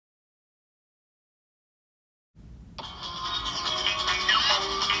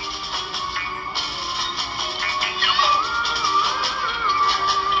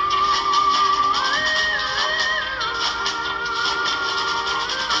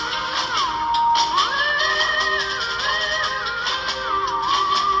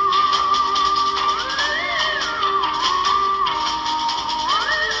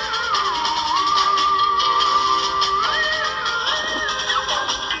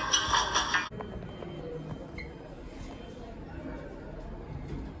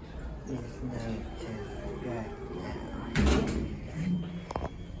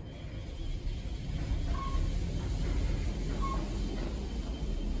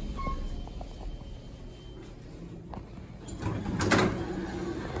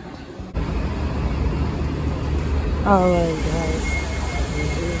Alright guys,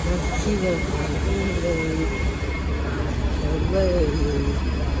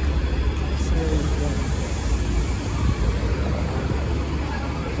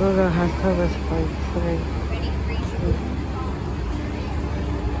 we're gonna have so much fun today.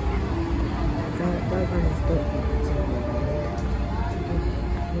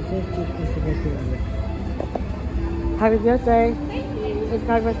 Happy birthday! It's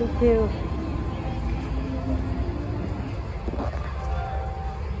my birthday too.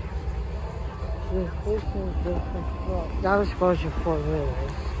 That was supposed to be 4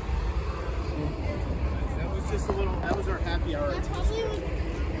 minutes. That was just a little, that was our happy hour. And I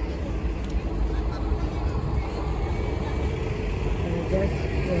guess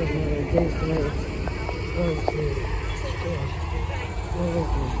this was going to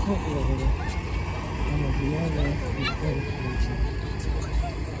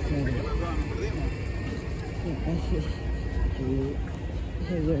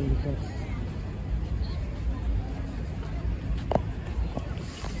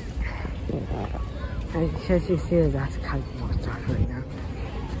I guess you see that's kind of more stuff right now.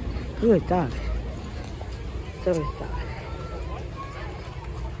 Good dog. So is dog.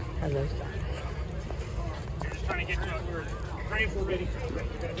 I love dog. Just trying to get you. We're praying for ready.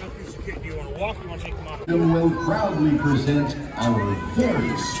 Do you want to walk? Or you want to take them out? And will proudly present our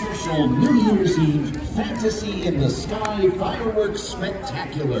very special New Year's Eve Fantasy in the Sky Fireworks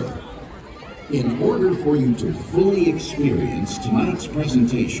Spectacular. In order for you to fully experience tonight's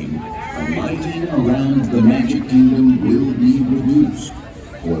presentation, the lighting around the Magic Kingdom will be reduced.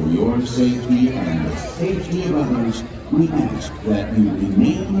 For your safety and the safety of others, we ask that you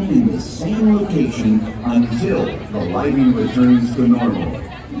remain in the same location until the lighting returns to normal.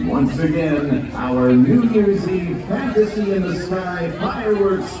 Once again, our New Year's Eve Fantasy in the Sky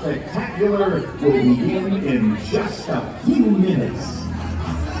Fireworks Spectacular will begin in just a few minutes.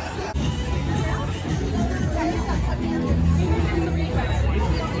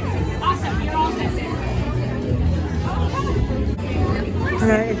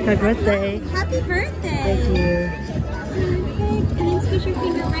 Alright, it's my birthday. Happy birthday! Thank you. Perfect. And then squish your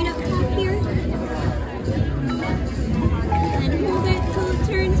finger right up top here. And hold it till it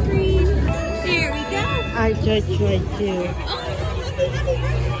turns green. There we go. I tried too. Oh, happy birthday!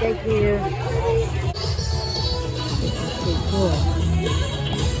 Thank you. Okay, cool.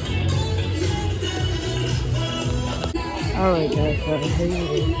 Alright guys, so here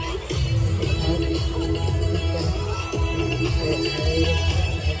you go.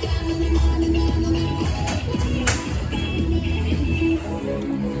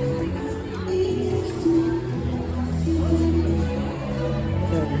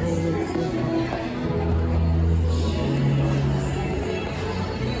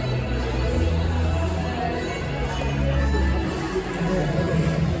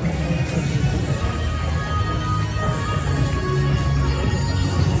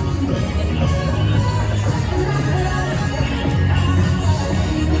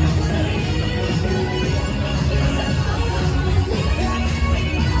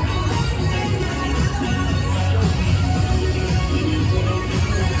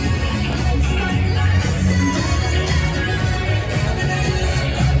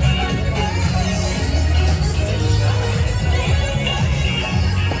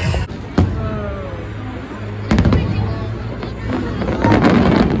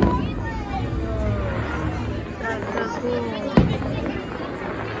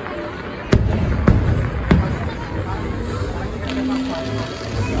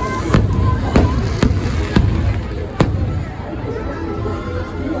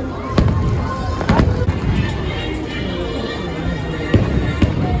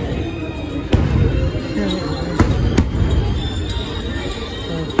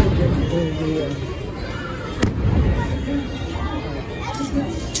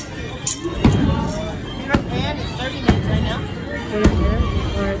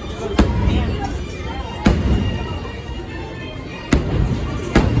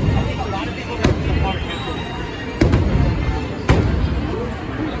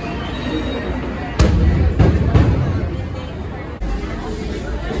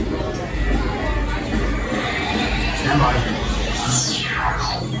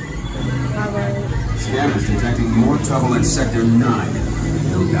 Scammers detecting more trouble in Sector 9.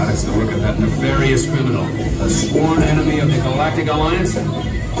 No doubt it's the work of that nefarious criminal, a sworn enemy of the Galactic Alliance,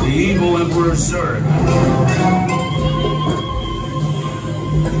 the evil Emperor Zurg.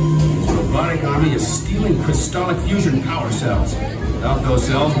 The robotic army is stealing crystallic fusion power cells. Without those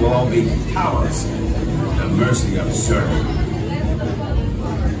cells, we'll all be powerless, at the mercy of Zurg.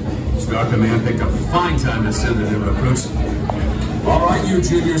 Star Command picked a fine time to send the new recruits. All right, you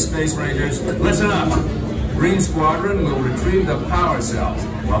junior Space Rangers, listen up. Green Squadron will retrieve the power cells,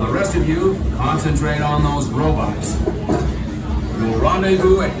 while the rest of you concentrate on those robots. We'll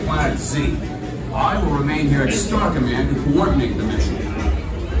rendezvous at Planet Z. I will remain here at Star Command to coordinate the mission.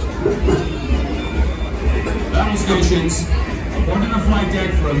 Battle stations, report to the flight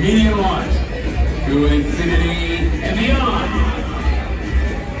deck for immediate launch. To infinity and beyond.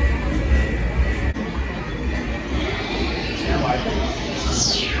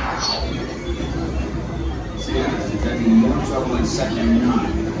 Sierra's detecting more trouble in Sector 9.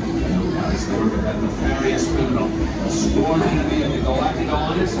 No doubt it's the work of that nefarious criminal, a sworn enemy of the Galactic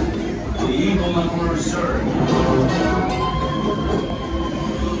Alliance, the evil Emperor Zurg.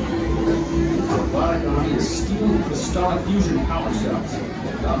 The robotic army is stealing crystallic fusion power cells.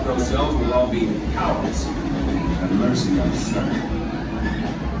 Without those cells, we'll all be powerless. Have mercy on Zurg.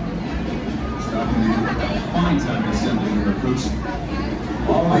 Star Command had a fine time assembling the recruits.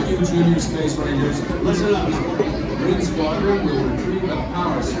 All right, you junior Space Rangers, listen up. Green Squadron will retrieve the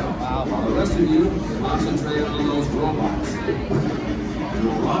power cell, while the rest of you concentrate on those robots.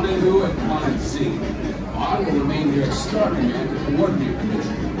 We'll rendezvous at Planet Z. I will remain here at Star Command to coordinate the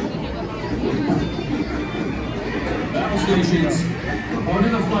mission. Battle stations, report to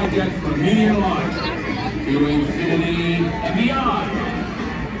the flight deck for immediate launch. To infinity and beyond.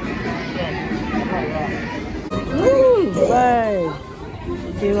 Woo! Bye!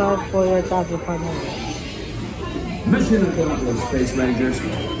 Team up for your top partner. Mission accomplished, Space Rangers.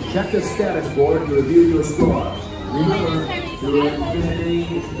 Check the status board to review your score. Remember, to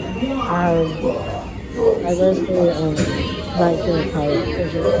infinity and beyond. I basically back to the pilot.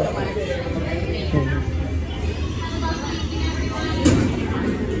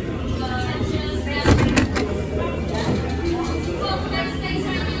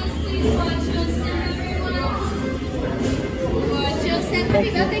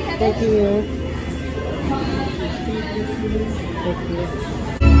 Thank you. Thank you.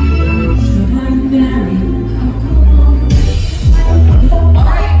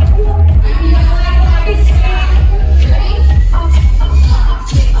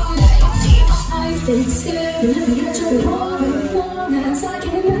 I've been scared, never get your heart as long as I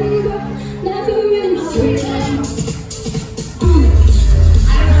can remember, never in my return.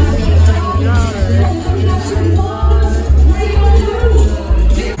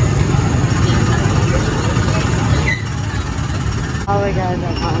 All the guys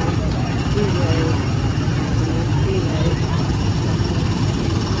are fine.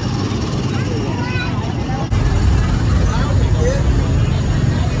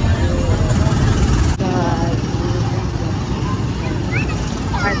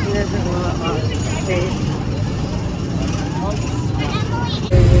 He doesn't want on space.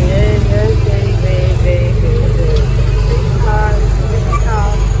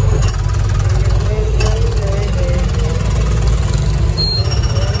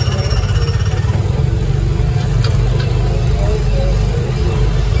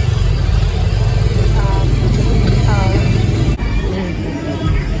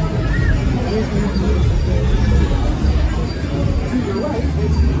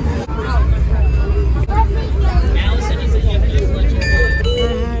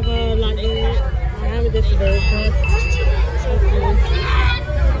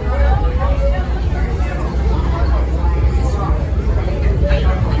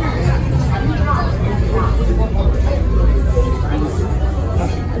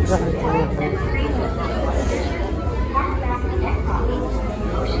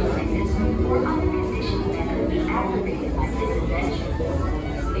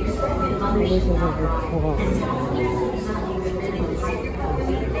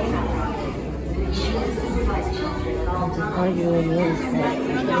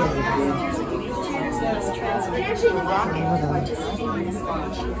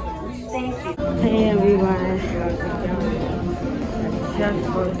 Hey everyone, just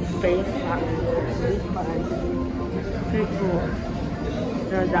for space really fun. Pretty cool.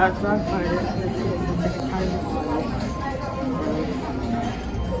 So that's not fun. This is the second time in my life.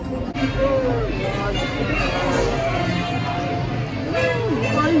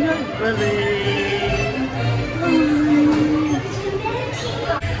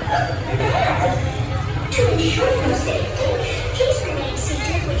 To ensure your safety, please remain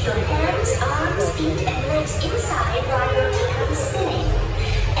seated with your hands, arms, feet, and legs inside while your Tika is spinning.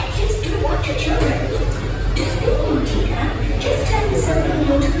 And please do not touch your belly. To spin your Tika, just turn the cylinder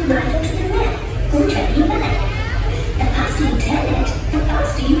wheel to the right or to the left, whichever you like. The faster you turn it, the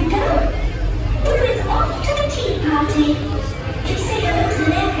faster you go. It's off to the tea party. Please say hello to the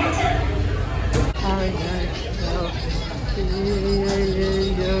mayor, Petter.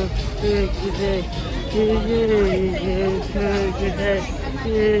 You,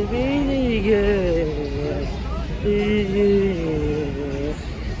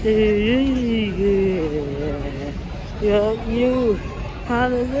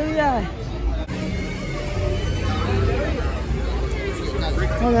 hallelujah.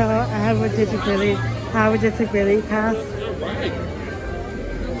 Hello, I have a disability. I have a disability pass.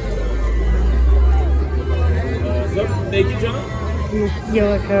 Thank you, John.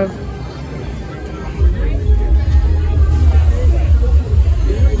 You're welcome.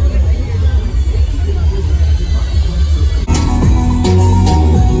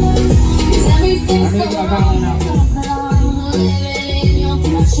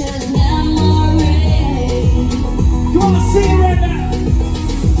 You want to see it right now?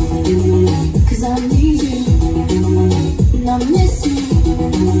 Cause I need you, and I miss you,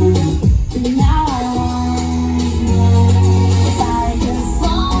 and now I want if I can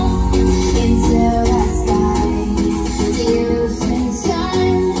fall into the sky. Do you think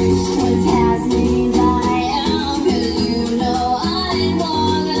time would pass me by? Cause you know I'd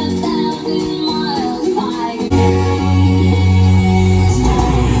walk 1,000 miles by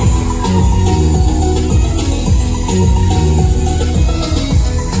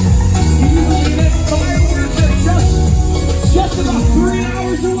Just about 3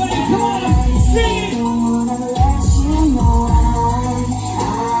 hours away. Come on, sing it.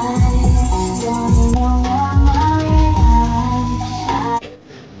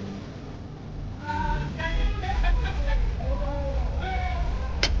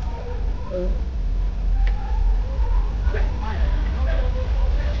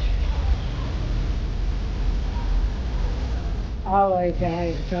 Alright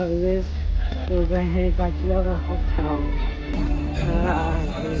guys, so this we're gonna head back to the hotel.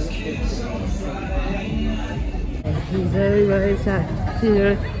 He's very, very sad. He's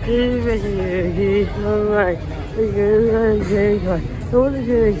alright. He's very good. All the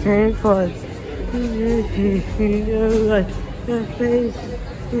good change for us. He's alright. The face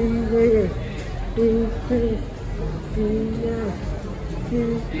is there. He's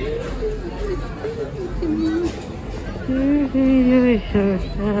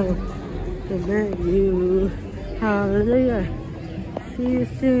you. Hallelujah. See you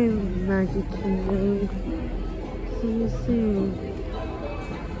soon, Magic Kingdom. See you soon.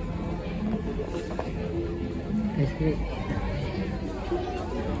 Let's make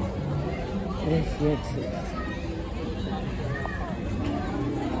let's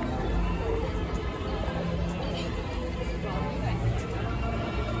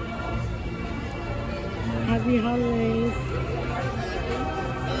Happy holidays.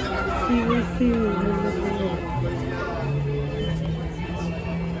 See you soon.